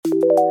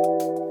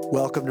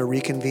Welcome to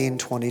Reconvene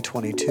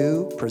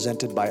 2022,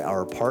 presented by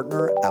our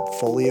partner,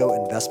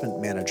 Appfolio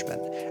Investment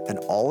Management, an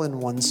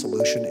all-in-one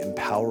solution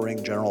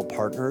empowering general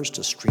partners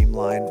to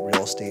streamline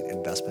real estate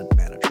investment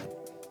management.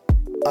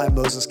 I'm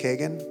Moses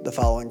Kagan. The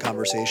following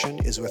conversation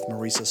is with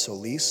Marissa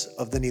Solis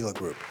of the NELA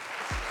Group.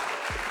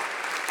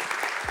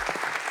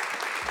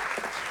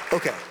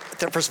 Okay,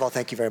 first of all,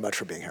 thank you very much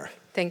for being here.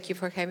 Thank you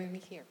for having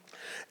me here.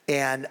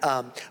 And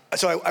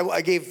so I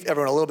gave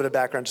everyone a little bit of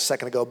background just a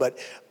second ago, but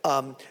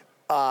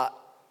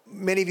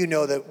many of you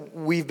know that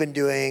we've been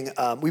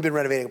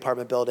renovating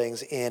apartment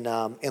buildings in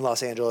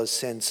Los Angeles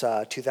since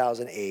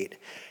 2008,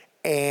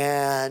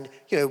 and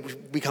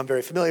we've become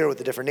very familiar with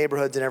the different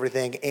neighborhoods and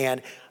everything,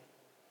 and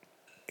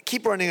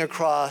keep running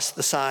across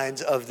the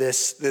signs of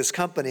this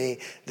company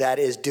that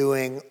is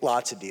doing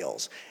lots of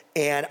deals,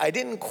 and I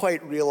didn't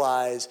quite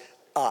realize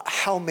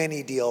how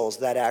many deals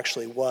that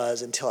actually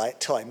was until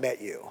I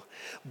met you.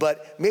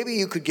 But maybe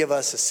you could give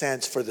us a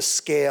sense for the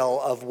scale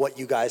of what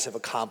you guys have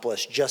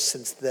accomplished just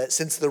since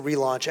the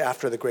relaunch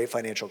after the great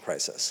financial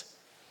crisis.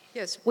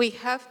 Yes, we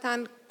have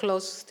done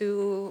close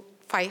to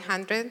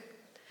 500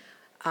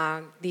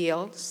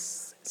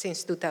 deals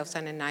since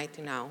 2009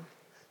 to now.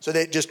 So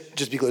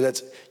just be clear,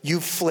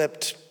 you've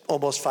flipped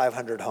almost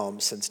 500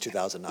 homes since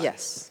 2009.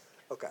 Yes.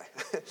 Okay.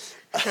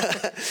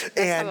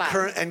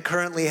 and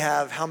currently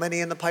have how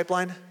many in the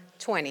pipeline?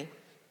 20.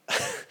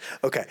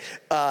 Okay,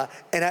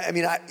 and I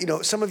mean,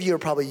 some of you are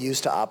probably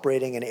used to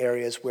operating in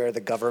areas where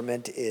the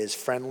government is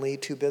friendly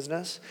to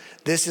business.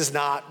 This is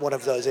not one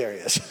of those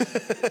areas.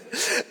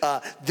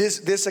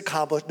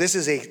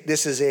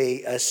 This is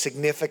a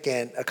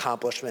significant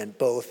accomplishment,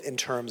 both in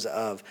terms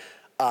of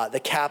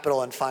the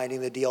capital and finding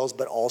the deals,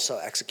 but also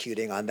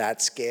executing on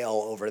that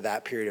scale over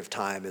that period of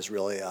time is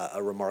really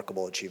a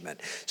remarkable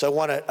achievement. So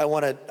I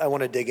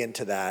want to dig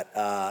into that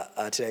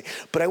today,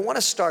 but I want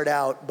to start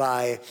out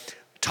by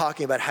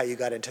talking about how you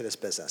got into this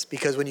business,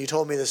 because when you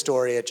told me the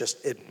story,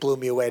 it blew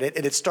me away.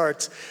 And it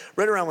starts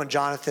right around when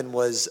Jonathan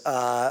was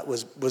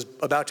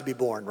about to be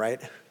born,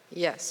 right?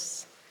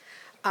 Yes.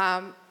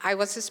 I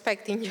was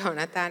expecting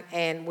Jonathan,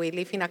 and we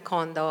live in a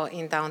condo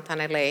in downtown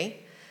LA.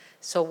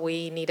 So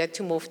we needed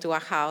to move to a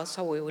house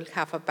so we will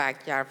have a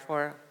backyard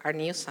for our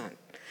new son.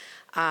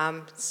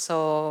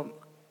 So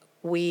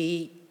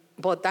we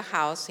bought the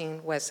house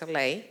in West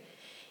LA,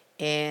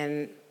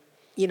 and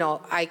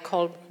I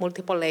called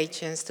multiple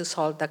agents to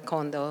sell the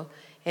condo,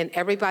 and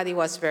everybody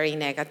was very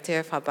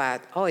negative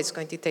about, it's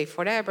going to take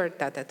forever,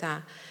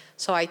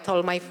 So I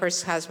told my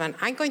first husband,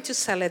 I'm going to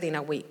sell it in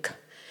a week.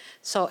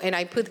 And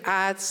I put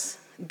ads,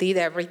 did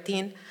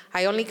everything.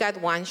 I only got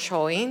one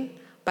showing,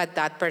 but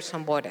that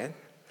person bought it.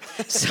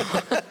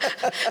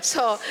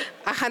 So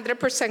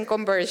 100%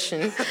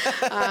 conversion.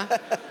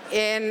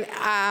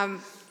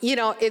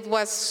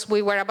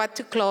 We were about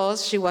to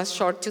close. She was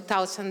short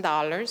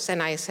 $2,000,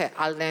 and I said,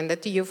 I'll lend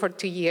it to you for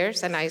 2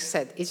 years. And I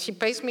said, if she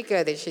pays me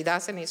good, if she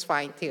doesn't, it's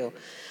fine too.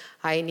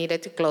 I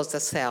needed to close the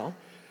sale.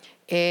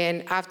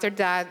 And after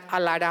that, a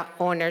lot of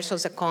owners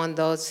of the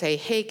condos say,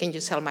 hey, can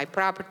you sell my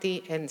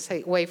property? And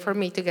say, wait for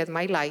me to get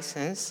my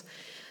license.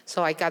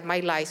 So I got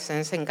my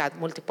license and got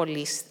multiple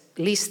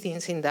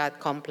listings in that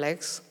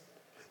complex.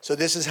 So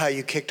this is how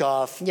you kicked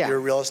off your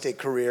real estate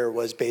career,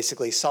 was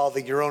basically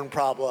solving your own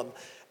problem,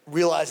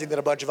 realizing that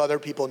a bunch of other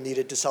people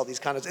needed to sell these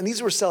condos. And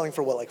these were selling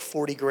for what, like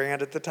 40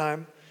 grand at the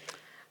time?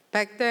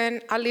 Back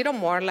then, a little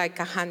more, like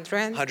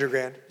 100. 100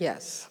 grand?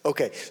 Yes.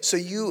 Okay, so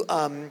you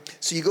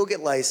go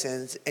get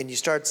licensed and you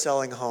start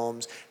selling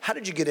homes.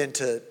 How'd you get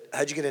into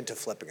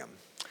flipping them?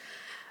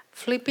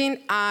 Flipping,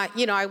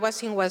 I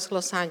was in West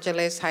Los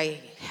Angeles. I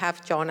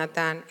have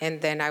Jonathan, and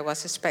then I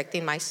was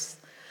expecting my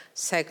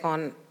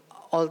second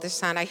oldest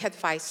son. I had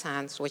 5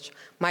 sons, which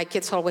my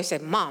kids always say,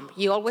 Mom,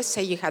 you always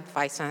say you had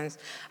 5 sons.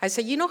 I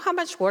said, you know how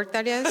much work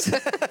that is?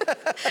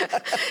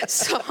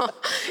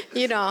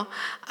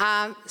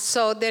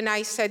 So then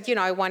I said,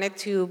 I wanted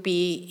to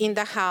be in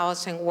the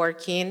house and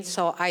working.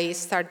 So I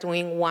started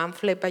doing 1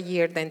 flip a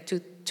year, then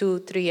 2,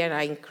 3, and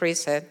I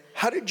increased it.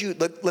 How did you,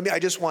 I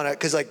just want to,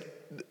 because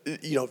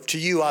to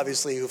you,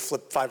 obviously, who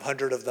flipped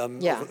 500 of them,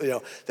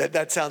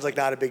 that sounds like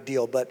not a big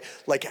deal. But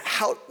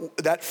how,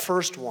 that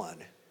first one,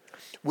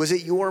 was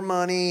it your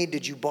money?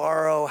 Did you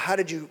borrow? How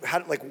did you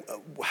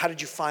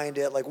find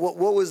it?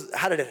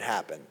 How did it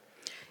happen?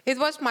 It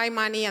was my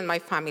money and my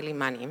family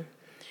money.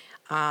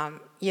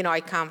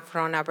 I come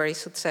from a very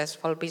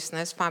successful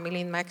business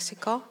family in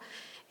Mexico.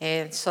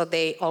 And so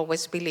they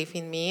always believe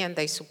in me and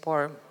they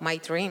support my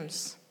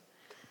dreams.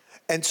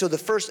 And so the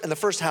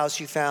first house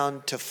you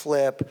found to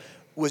flip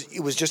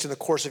was just in the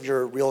course of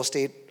your real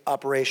estate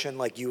operation,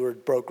 like you were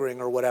brokering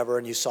or whatever,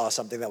 and you saw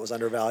something that was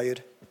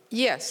undervalued?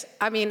 Yes,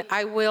 I mean,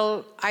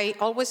 I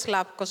always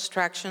love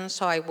construction,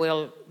 so I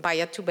will buy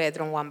a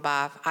 2-bedroom, 1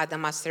 bath, add a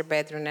master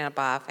bedroom and a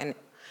bath, and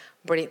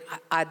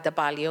add the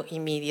value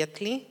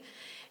immediately.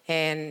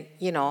 And,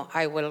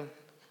 I will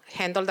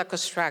handle the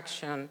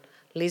construction,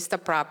 list the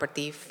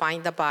property,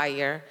 find the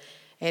buyer,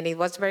 and it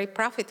was very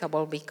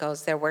profitable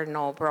because there were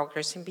no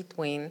brokers in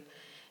between.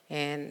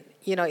 And,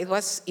 it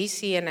was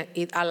easy, and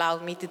it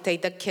allowed me to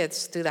take the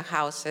kids to the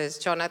houses.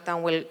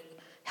 Jonathan will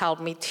help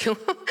me to,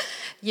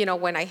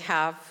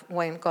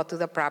 when go to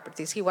the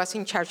properties. He was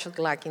in charge of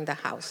liking the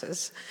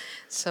houses.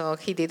 So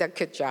he did a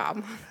good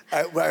job.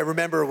 I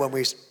remember when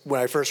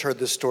I first heard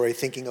this story,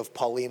 thinking of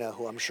Paulina,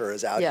 who I'm sure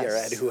is out here,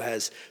 and who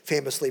has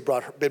famously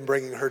been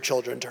bringing her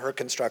children to her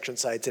construction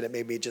sites, and it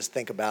made me just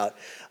think about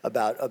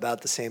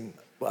the same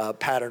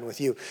pattern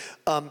with you.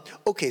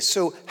 Okay,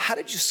 so how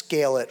did you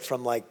scale it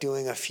from like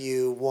doing a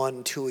few,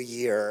 1, 2 a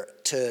year,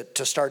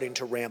 to starting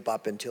to ramp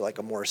up into like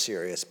a more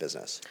serious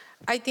business?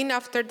 I think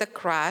after the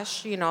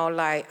crash,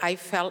 I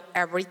felt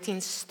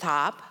everything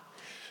stop.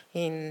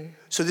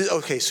 So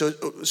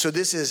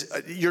this is,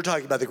 you're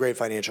talking about the great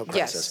financial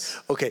crisis.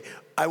 Yes. Okay,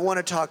 I want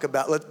to talk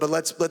about,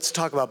 let's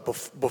talk about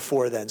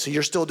before then. So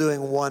you're still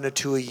doing 1 or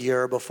 2 a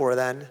year before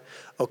then?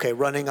 Okay,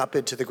 running up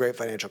into the great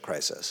financial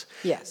crisis.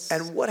 Yes.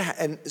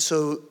 And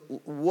so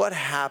what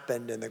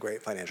happened in the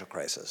great financial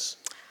crisis?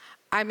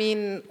 I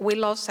mean, we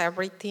lost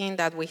everything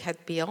that we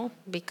had built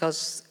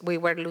because we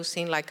were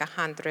losing like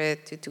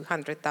 $100,000 to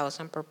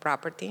 $200,000 per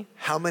property.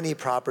 How many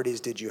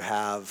properties did you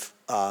have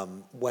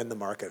when the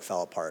market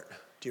fell apart?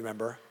 Do you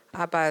remember?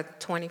 About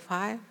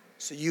 25.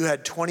 So you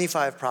had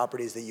 25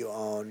 properties that you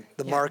own.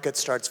 The market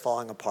starts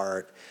falling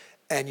apart,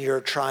 and you're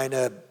trying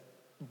to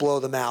blow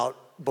them out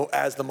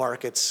as the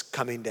market's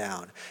coming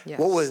down. Yes.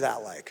 What was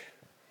that like?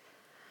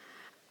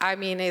 I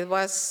mean, it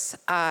was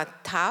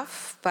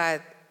tough,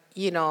 but,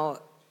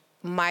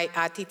 my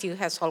attitude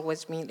has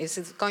always been, is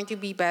it going to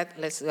be bad?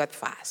 Let's do it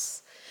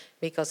fast,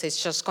 because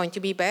it's just going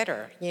to be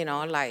better. You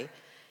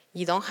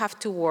don't have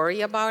to worry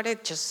about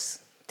it.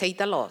 Just take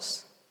the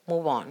loss,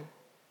 move on.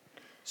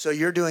 So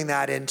you're doing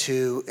that and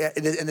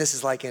this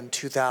is like in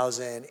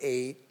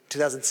 2008,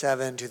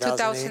 2007, 2008?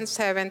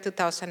 2007,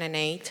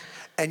 2008.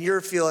 And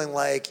you're feeling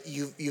like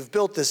you've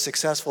built this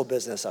successful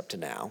business up to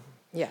now.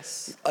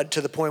 Yes. To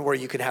the point where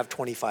you can have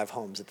 25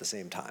 homes at the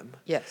same time.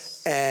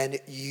 Yes. And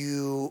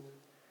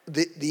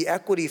the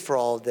equity for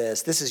all of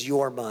this is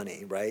your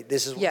money, right?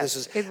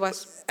 It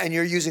was. And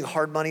you're using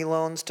hard money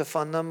loans to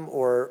fund them,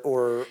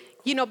 or?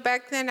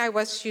 Back then I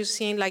was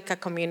using like a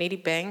community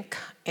bank,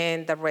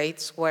 and the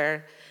rates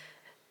were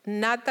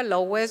not the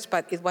lowest,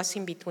 but it was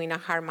in between a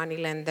hard money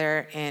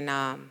lender and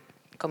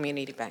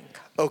community bank.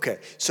 Okay,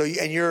 so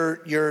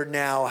you're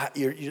now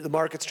the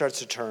market starts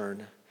to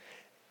turn,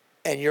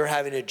 and you're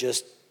having to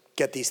just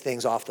get these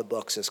things off the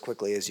books as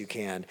quickly as you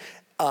can.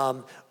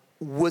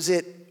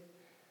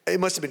 It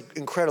must have been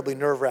incredibly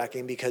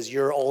nerve-wracking because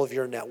all of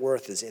your net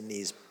worth is in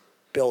these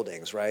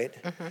buildings, right?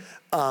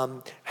 Mm-hmm.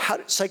 How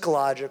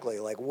psychologically,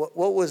 like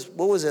what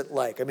was it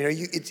like? I mean,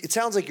 it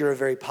sounds like you're a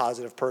very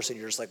positive person.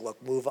 You're just like,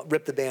 look, move on,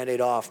 rip the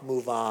Band-Aid off,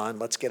 move on,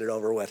 let's get it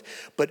over with.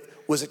 But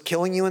was it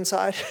killing you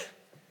inside?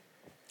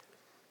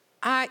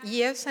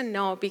 Yes and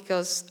no,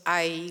 because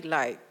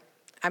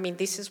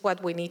this is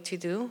what we need to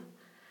do.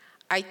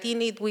 I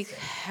think it would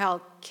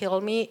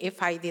kill me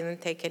if I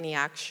didn't take any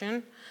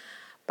action.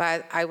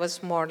 But I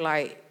was more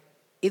like,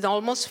 it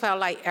almost felt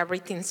like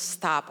everything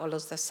stopped all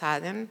of a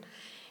sudden.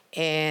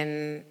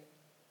 And,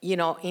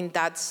 in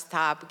that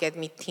stop, get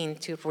me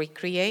to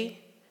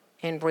recreate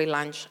and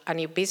relaunch a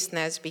new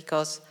business,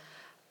 because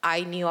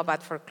I knew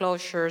about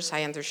foreclosures,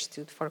 I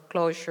understood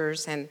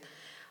foreclosures, and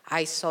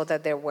I saw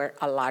that there were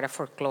a lot of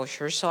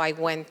foreclosures. So I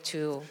went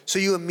to... So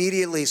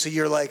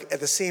you're like, at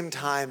the same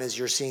time as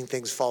you're seeing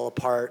things fall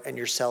apart and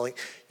you're selling,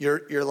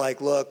 you're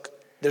like, look,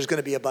 there's going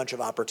to be a bunch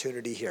of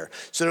opportunity here.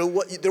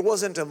 So there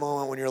wasn't a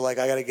moment when you're like,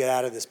 I got to get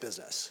out of this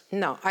business.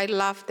 No, I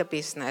love the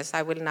business.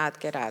 I will not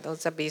get out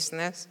of the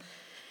business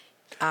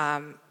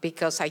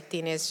because I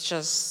think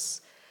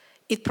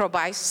it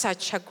provides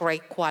such a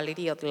great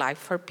quality of life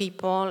for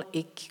people.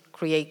 It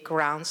creates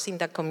grounds in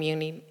the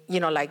community,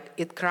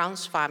 it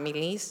grounds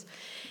families.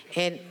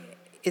 And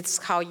it's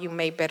how you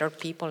make better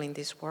people in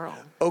this world.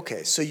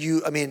 Okay, so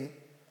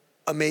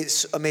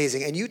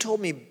amazing. And you told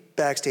me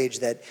backstage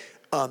that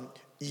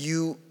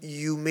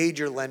you made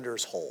your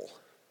lenders whole.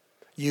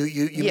 You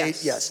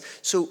yes. Yes.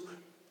 So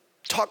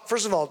talk,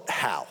 first of all,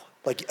 how?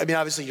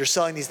 Obviously you're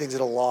selling these things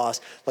at a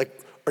loss.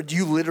 Are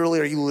you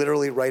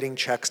literally writing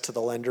checks to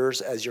the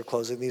lenders as you're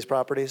closing these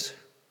properties?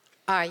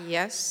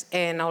 Yes,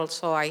 and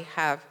also I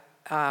have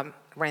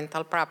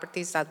rental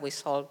properties that we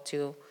sold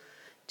to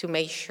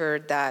make sure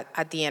that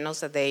at the end of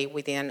the day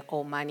we didn't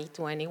owe money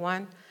to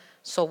anyone.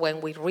 So when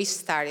we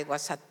restarted, it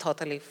was a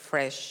totally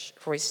fresh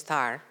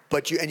restart.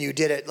 But you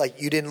did it,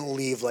 you didn't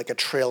leave a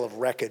trail of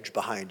wreckage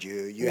behind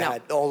you. You No.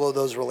 had all of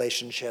those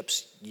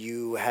relationships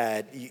you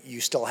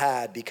still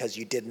had because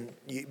you did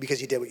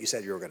what you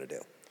said you were going to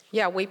do.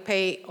 Yeah, we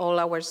pay all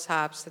our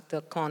subs,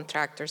 the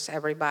contractors,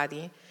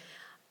 everybody.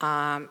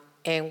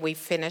 And we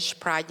finished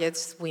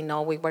projects. We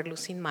know we were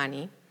losing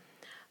money.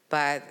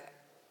 But,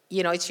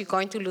 if you're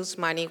going to lose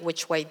money,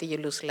 which way do you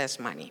lose less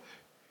money?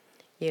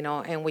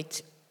 And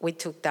we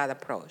took that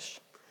approach.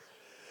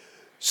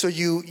 So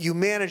you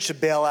managed to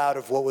bail out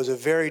of what was a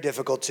very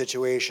difficult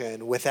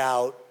situation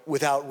without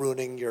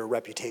ruining your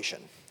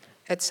reputation.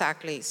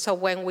 Exactly. So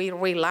when we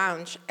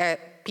relaunched,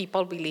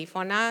 people believe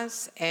on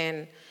us,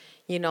 and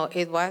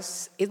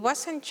it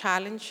wasn't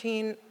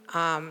challenging.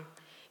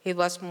 It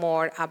was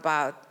more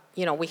about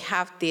we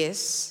have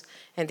this,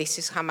 and this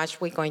is how much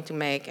we're going to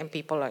make, and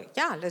people are like,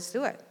 yeah, let's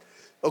do it.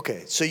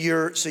 Okay, so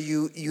you're not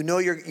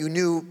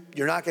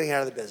getting out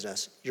of the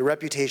business. Your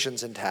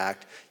reputation's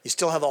intact. You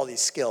still have all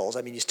these skills.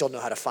 I mean, you still know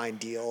how to find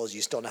deals.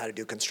 You still know how to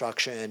do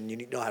construction.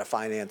 You know how to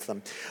finance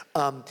them.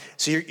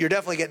 So you're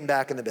definitely getting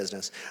back in the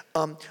business.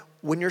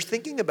 When you're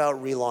thinking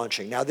about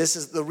relaunching, now this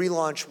is the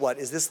relaunch. What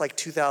is this, like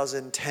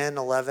 2010,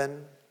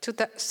 11?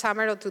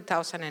 Summer of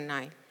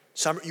 2009.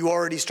 Summer, you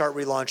already start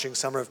relaunching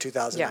summer of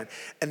 2009. Yeah.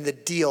 And the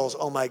deals,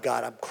 oh my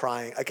God, I'm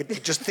crying. I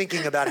could just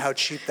thinking about how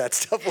cheap that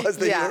stuff was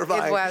that you were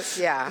buying. It was,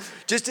 yeah.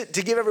 Just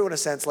to give everyone a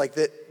sense, like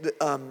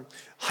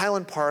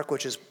Highland Park,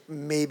 which is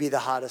maybe the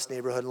hottest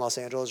neighborhood in Los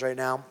Angeles right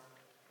now,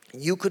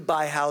 you could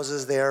buy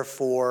houses there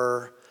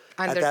for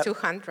under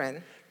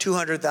 $200,000.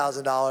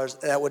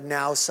 $200,000 that would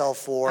now sell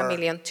for $1.2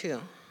 million.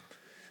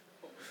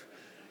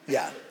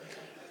 Yeah.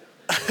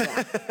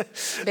 Yeah.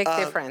 Big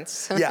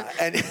difference. Yeah,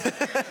 and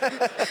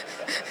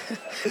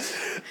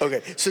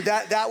okay, so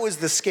that was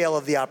the scale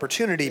of the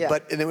opportunity,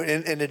 but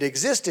and it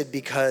existed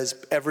because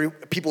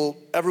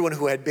everyone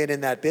who had been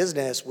in that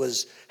business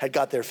had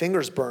got their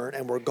fingers burnt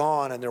and were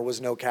gone, and there was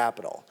no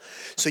capital.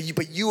 So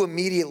you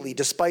immediately,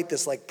 despite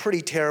this like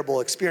pretty terrible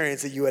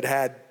experience that you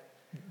had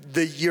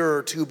the year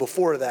or two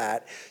before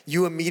that,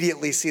 you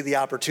immediately see the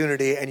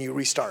opportunity and you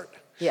restart.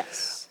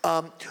 Yes.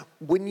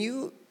 When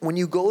you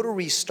go to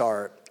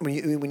restart,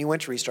 when you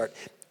went to restart,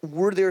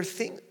 were there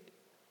things?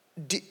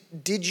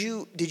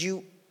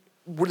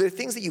 Were there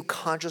things that you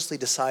consciously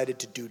decided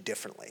to do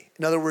differently?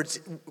 In other words,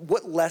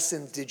 what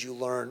lessons did you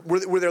learn?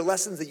 Were there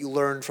lessons that you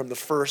learned from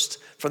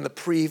the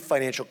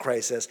pre-financial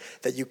crisis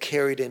that you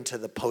carried into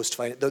the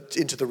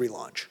into the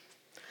relaunch?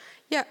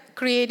 Yeah,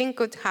 creating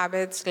good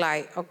habits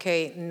like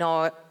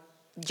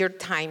your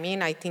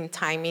timing. I think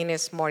timing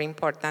is more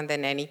important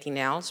than anything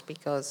else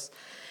because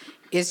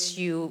if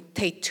you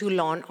take too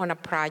long on a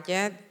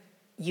project,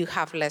 you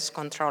have less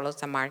control of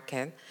the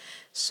market.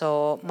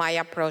 So my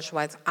approach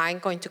was, I'm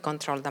going to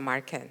control the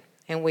market,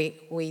 and we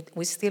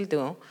still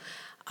do.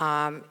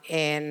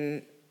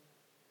 And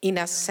in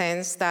a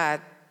sense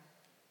that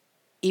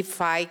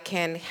if I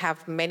can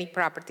have many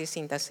properties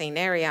in the same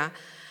area,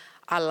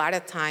 a lot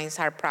of times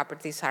our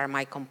properties are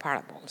my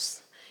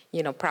comparables,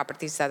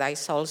 properties that I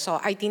sold. So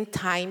I think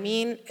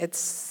timing,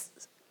 it's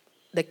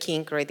the key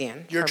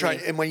ingredient.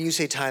 And when you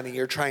say timing,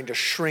 you're trying to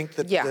shrink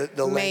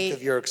the length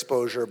of your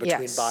exposure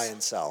between buy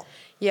and sell.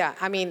 Yeah,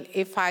 I mean,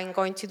 if I'm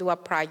going to do a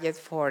project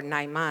for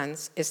 9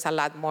 months, it's a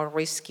lot more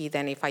risky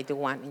than if I do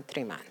one in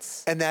 3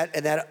 months. And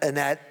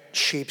that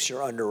shapes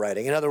your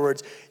underwriting. In other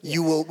words,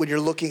 you will, when you're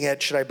looking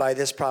at should I buy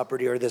this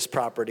property or this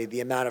property,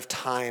 the amount of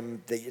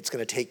time that it's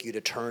going to take you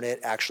to turn it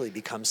actually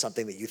becomes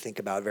something that you think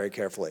about very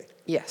carefully.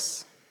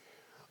 Yes.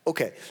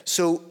 Okay,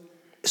 so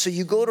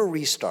you go to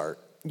restart.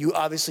 You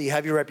obviously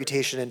have your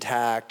reputation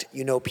intact.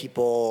 You know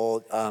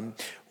people.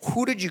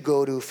 Who did you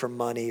go to for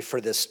money for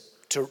this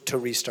to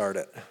restart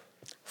it?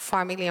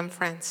 Family and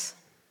friends.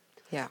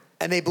 Yeah.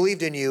 And they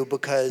believed in you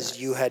because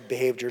you had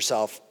behaved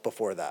yourself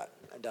before that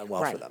and done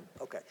well for them.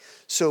 Okay.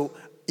 So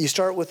you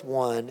start with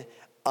one.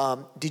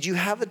 Did you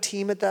have a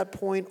team at that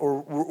point,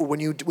 or when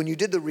you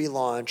did the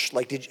relaunch?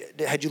 Like,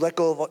 had you let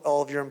go of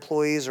all of your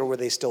employees, or were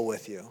they still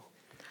with you?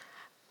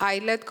 I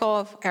let go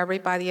of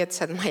everybody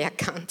except my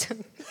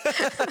accountant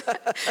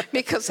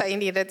because I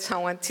needed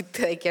someone to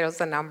take care of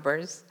the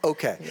numbers.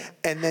 Okay, yeah.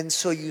 And then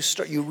so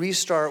you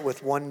restart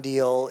with one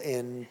deal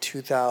in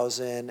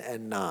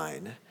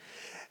 2009.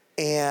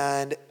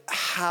 And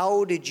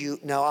how did you,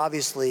 now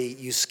obviously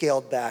you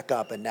scaled back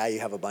up and now you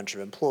have a bunch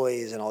of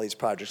employees and all these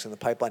projects in the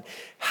pipeline.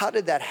 How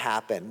did that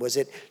happen?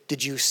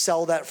 Did you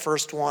sell that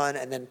first one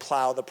and then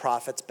plow the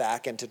profits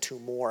back into two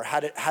more?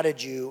 How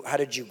did you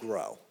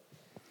grow?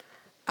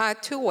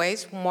 Two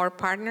ways: more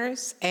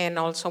partners, and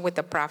also with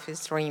the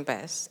profits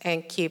reinvest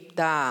and keep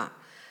the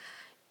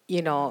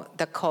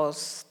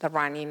cost, the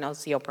running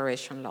of the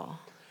operation low.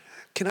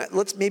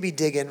 Let's maybe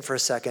dig in for a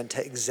second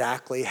to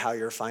exactly how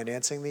you're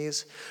financing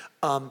these,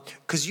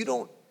 because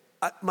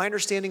my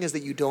understanding is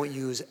that you don't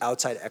use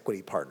outside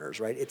equity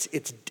partners, right?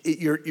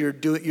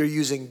 You're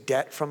using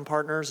debt from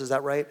partners. Is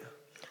that right?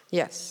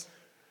 Yes.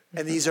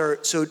 And these are,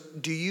 so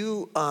do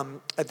you,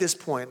 at this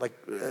point,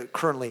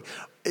 currently,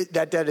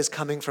 that debt is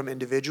coming from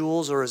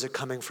individuals or is it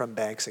coming from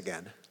banks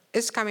again?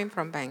 It's coming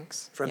from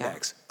banks. From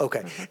banks,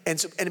 okay.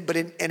 Mm-hmm. But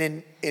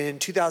in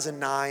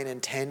 2009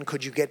 and 10,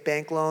 could you get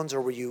bank loans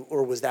or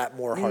was that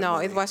more hard money? No,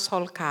 it was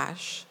all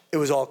cash. It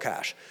was all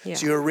cash. Yeah.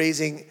 So you were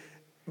raising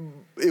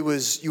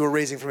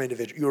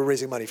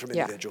money from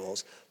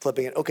individuals,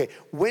 flipping it. Okay,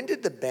 when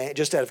did the bank,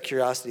 just out of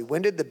curiosity,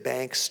 when did the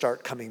banks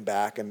start coming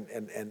back and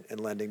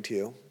lending to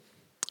you?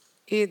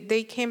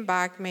 They came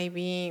back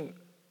maybe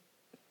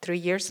 3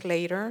 years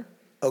later.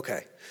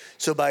 Okay,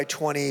 so by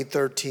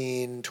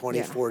 2013,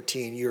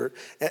 2014, you're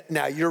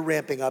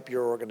ramping up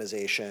your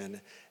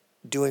organization,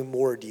 doing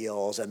more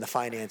deals and the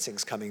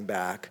financing's coming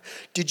back.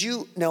 Did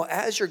you, now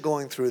as you're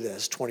going through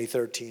this,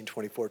 2013,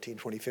 2014,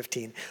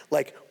 2015,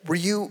 like were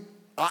you,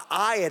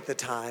 I at the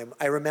time,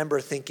 I remember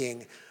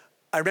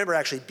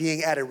actually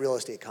being at a real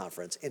estate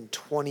conference in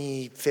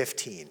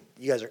 2015.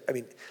 You guys are, I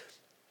mean,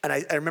 and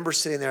I remember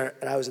sitting there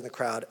and I was in the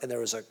crowd and there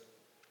was a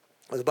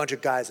bunch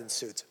of guys in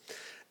suits.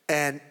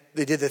 And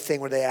they did the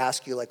thing where they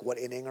ask you like, what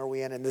inning are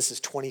we in? And this is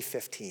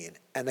 2015.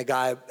 And the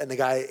guy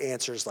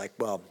answers like,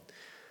 well,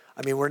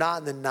 I mean, we're not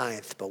in the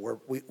ninth, but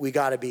we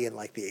got to be in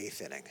like the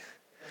eighth inning.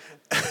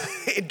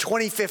 In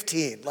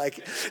 2015,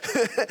 like,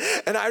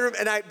 and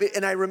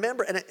I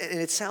remember, and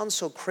it sounds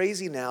so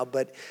crazy now,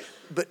 but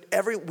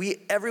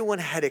everyone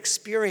had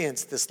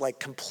experienced this like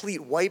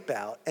complete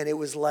wipeout, and it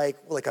was like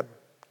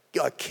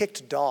a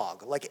kicked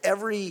dog. Like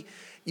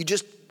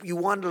you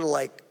wanted to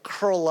like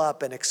curl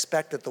up and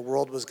expect that the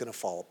world was going to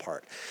fall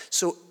apart.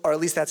 So, or at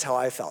least that's how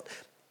I felt.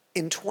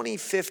 In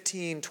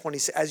 2015,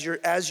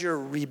 as you're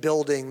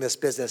rebuilding this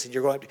business and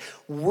you're going,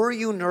 were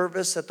you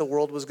nervous that the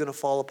world was going to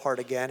fall apart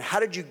again? How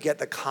did you get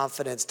the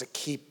confidence to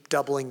keep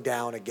doubling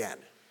down again?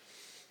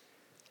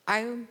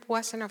 I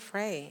wasn't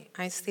afraid.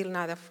 I'm still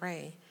not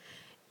afraid.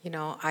 You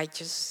know, I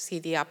just see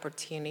the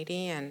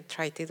opportunity and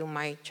try to do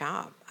my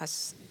job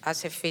as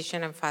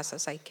efficient and fast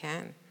as I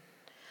can.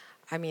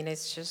 I mean,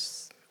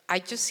 I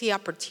just see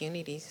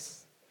opportunities.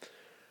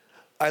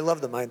 I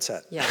love the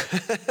mindset. Yeah.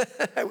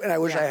 And I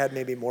wish I had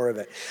maybe more of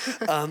it.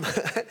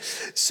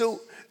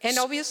 And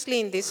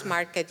obviously in this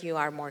market, you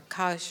are more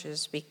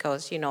cautious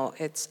because, you know,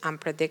 it's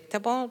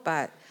unpredictable,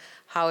 but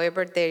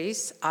however, there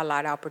is a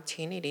lot of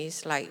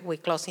opportunities, like we're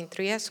closing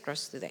 3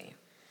 escrows today.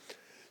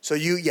 So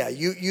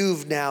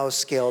you've now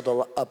scaled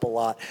up a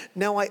lot.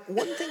 Now,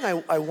 one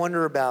thing I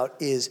wonder about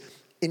is,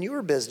 in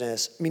your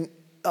business, I mean,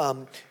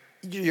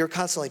 you're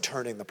constantly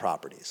turning the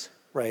properties,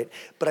 right?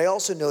 But I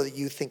also know that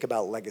you think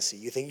about legacy.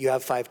 You think you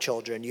have 5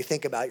 children. You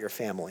think about your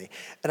family.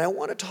 And I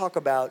want to talk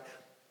about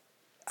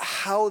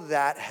how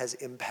that has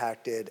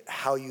impacted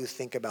how you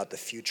think about the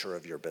future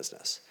of your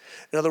business.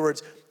 In other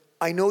words,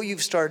 I know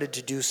you've started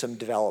to do some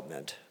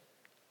development.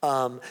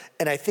 And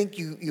I think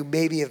you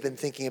maybe have been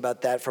thinking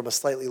about that from a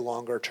slightly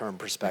longer term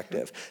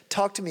perspective. Mm-hmm.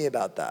 Talk to me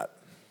about that.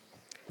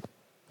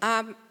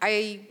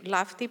 I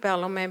love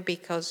development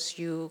because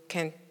you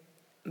can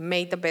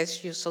make the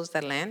best use of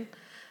the land.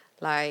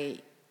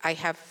 Like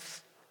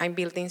I'm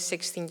building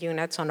 16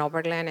 units on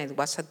Overland. It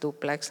was a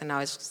duplex, and now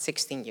it's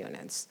 16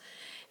 units.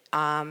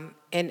 And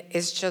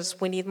it's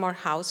just, we need more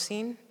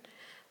housing.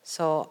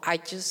 So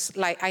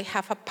I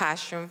have a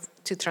passion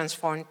to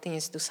transform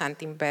things to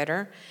something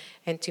better.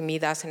 And to me,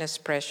 that's an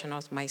expression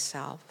of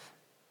myself.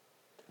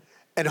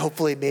 And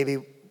hopefully maybe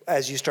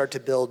as you start to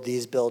build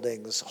these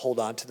buildings, hold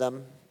on to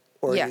them?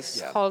 Yes,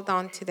 hold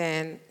on to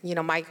them. You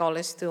know, my goal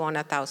is to own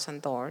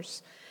 1,000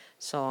 doors.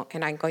 So,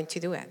 and I'm going to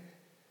do it.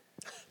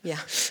 Yeah.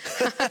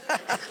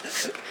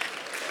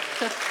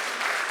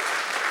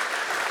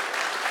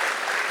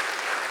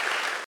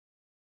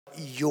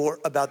 You're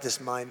about this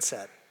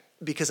mindset,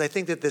 because I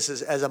think that this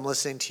is, as I'm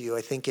listening to you,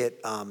 I think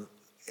it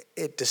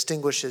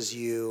distinguishes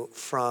you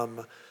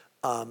from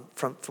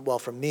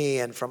me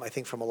and I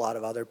think from a lot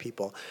of other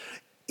people.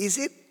 Is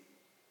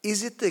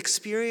it the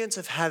experience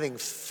of having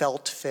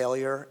felt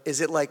failure?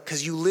 Is it like,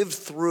 because you lived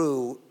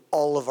through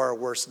all of our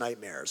worst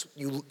nightmares.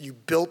 You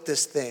built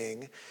this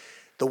thing,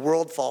 the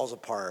world falls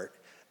apart,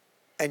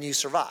 and you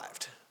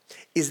survived.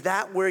 Is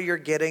that where you're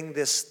getting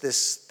this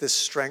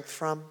strength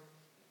from?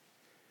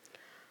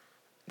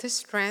 The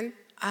strength,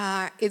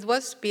 it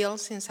was built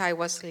since I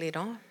was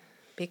little,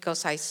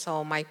 because I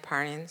saw my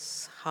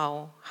parents,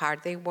 how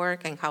hard they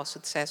work and how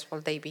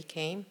successful they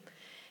became,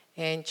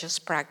 and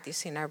just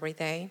practicing every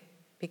day.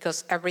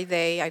 Because every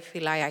day I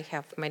feel like I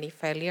have many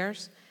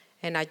failures,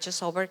 and I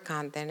just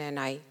overcome them, and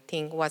I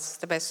think, what's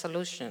the best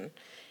solution?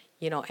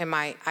 You know,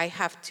 I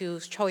have 2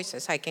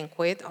 choices. I can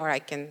quit or I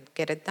can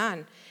get it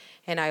done.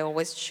 And I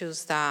always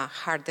choose the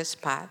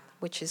hardest path,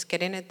 which is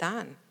getting it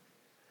done.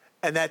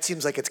 And that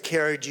seems like it's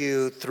carried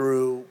you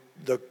through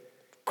the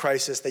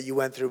crisis that you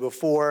went through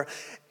before.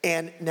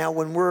 And now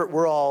when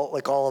we're all,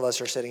 like all of us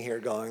are sitting here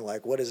going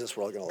like, what is this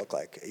world gonna look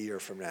like a year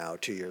from now,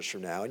 2 years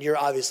from now? And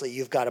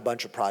you've got a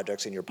bunch of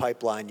projects in your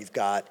pipeline. You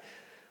got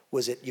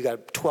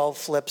 12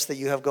 flips that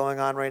you have going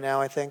on right now,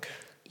 I think?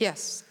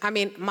 Yes, I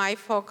mean, my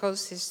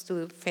focus is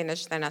to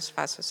finish them as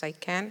fast as I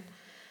can.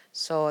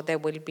 So there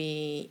will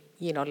be,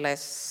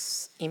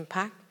 less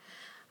impact.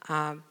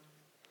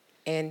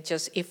 And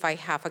just if I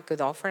have a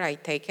good offer, I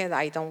take it.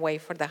 I don't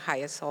wait for the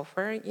highest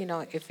offer.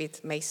 If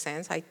it makes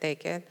sense, I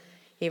take it,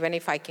 even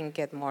if I can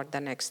get more the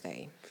next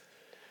day.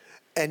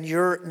 And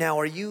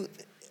are you?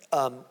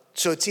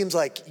 So it seems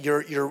like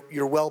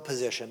you're well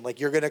positioned. Like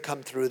you're going to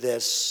come through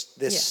this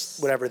yes.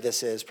 Whatever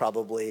this is,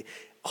 probably,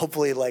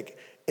 hopefully, like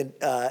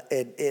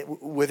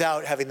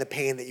without having the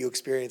pain that you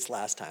experienced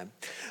last time.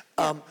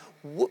 Yeah.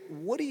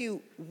 What do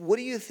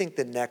you think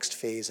the next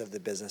phase of the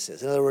business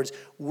is? In other words,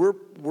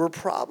 we're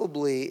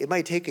probably, it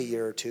might take a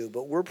year or two,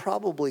 but we're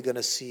probably going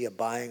to see a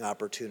buying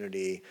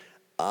opportunity,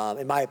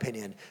 in my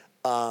opinion,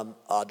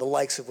 the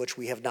likes of which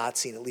we have not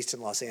seen, at least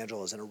in Los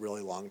Angeles, in a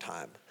really long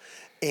time.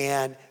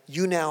 And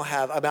you now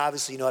have, I mean,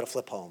 obviously you know how to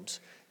flip homes.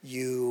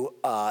 You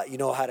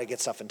know how to get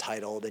stuff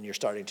entitled, and you're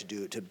starting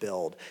to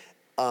build.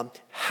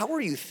 How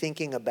are you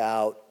thinking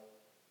about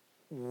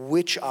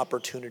which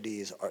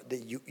opportunities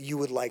that you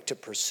would like to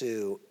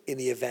pursue in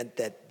the event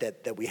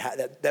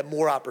that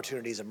more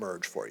opportunities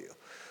emerge for you?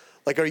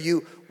 Like,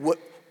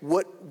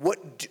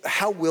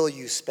 how will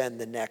you spend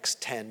the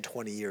next 10,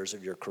 20 years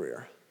of your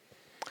career?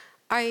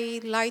 I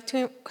like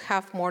to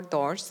have more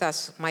doors.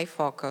 That's my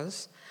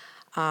focus.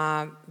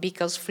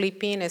 Because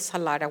flipping is a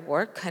lot of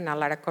work and a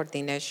lot of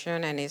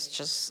coordination, and it's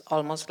just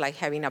almost like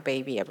having a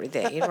baby every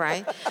day,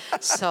 right?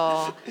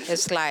 So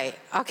it's like,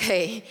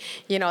 okay,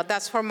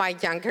 that's for my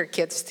younger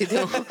kids to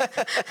do.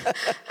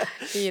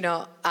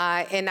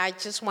 And I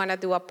just want to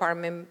do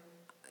apartment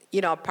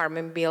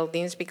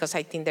buildings because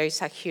I think there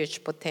is a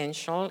huge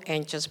potential,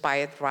 and just buy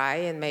it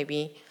right, and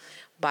maybe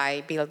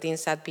buy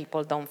buildings that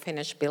people don't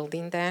finish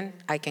building then.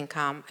 I can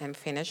come and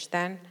finish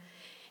them.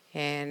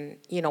 And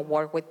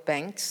work with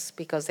banks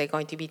because they're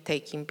going to be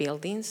taking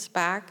buildings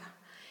back.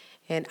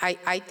 And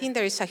I think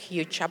there is a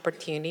huge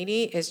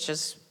opportunity. It's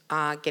just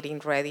getting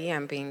ready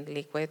and being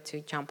liquid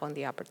to jump on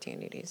the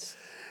opportunities.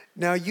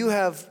 Now you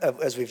have,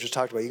 as we've just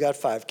talked about, you got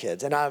 5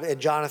 kids, and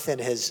Jonathan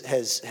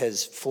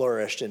has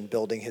flourished in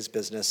building his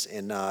business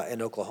in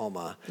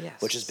Oklahoma,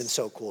 yes. Which has been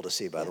so cool to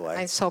see, by the way.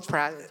 I'm so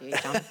proud of you,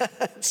 John.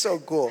 It's so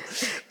cool.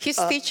 He's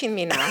teaching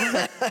me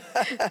now.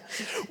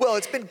 Well,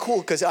 it's been cool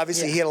because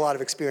obviously he had a lot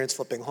of experience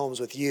flipping homes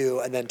with you,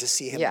 and then to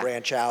see him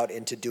branch out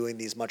into doing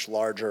these much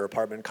larger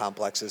apartment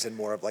complexes and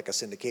more of like a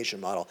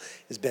syndication model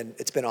it's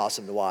been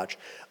awesome to watch.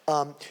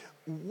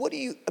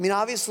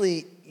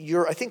 Obviously,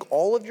 I think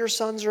all of your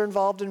sons are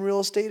involved in real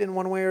estate in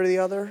one way or the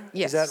other.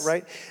 Yes. Is that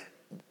right?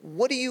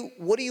 What do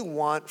you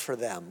want for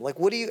them? Like,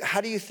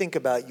 how do you think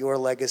about your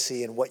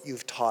legacy and what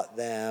you've taught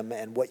them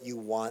and what you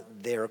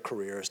want their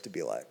careers to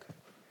be like?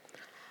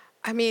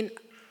 I mean,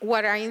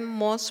 what I'm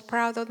most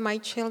proud of my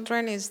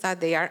children is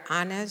that they are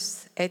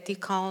honest,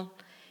 ethical,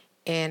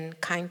 and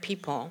kind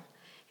people.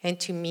 And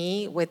to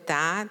me, with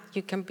that,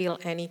 you can build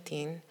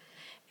anything.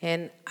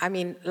 And I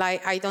mean,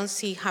 like, I don't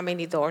see how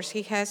many doors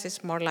he has.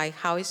 It's more like,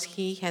 how is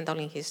he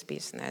handling his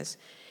business?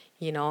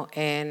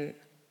 And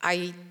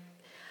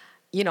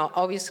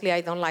obviously I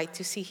don't like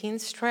to see him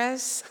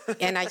stressed.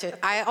 And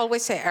I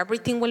always say,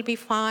 everything will be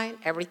fine.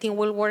 Everything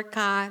will work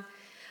out.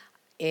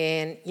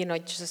 And,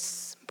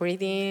 just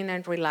breathe in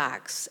and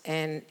relax.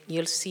 And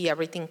you'll see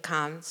everything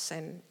comes.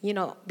 And,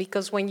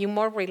 because when you're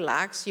more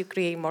relaxed, you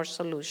create more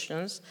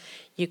solutions.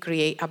 You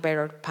create a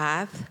better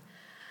path.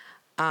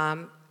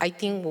 I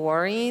think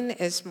worrying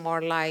is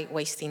more like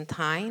wasting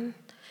time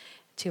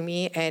to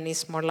me, and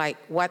it's more like,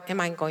 what am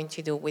I going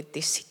to do with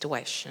this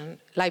situation?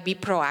 Like, be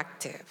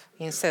proactive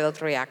instead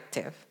of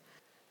reactive.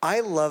 I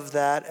love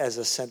that as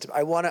a sentiment.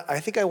 I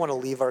think I want to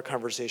leave our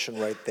conversation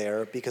right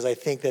there because I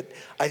think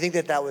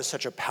that was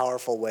such a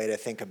powerful way to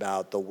think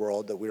about the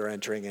world that we are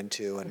entering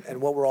into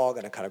and what we're all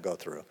going to kind of go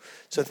through.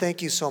 So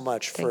thank you so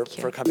much for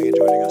coming and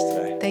joining us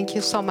today. Thank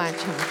you so much.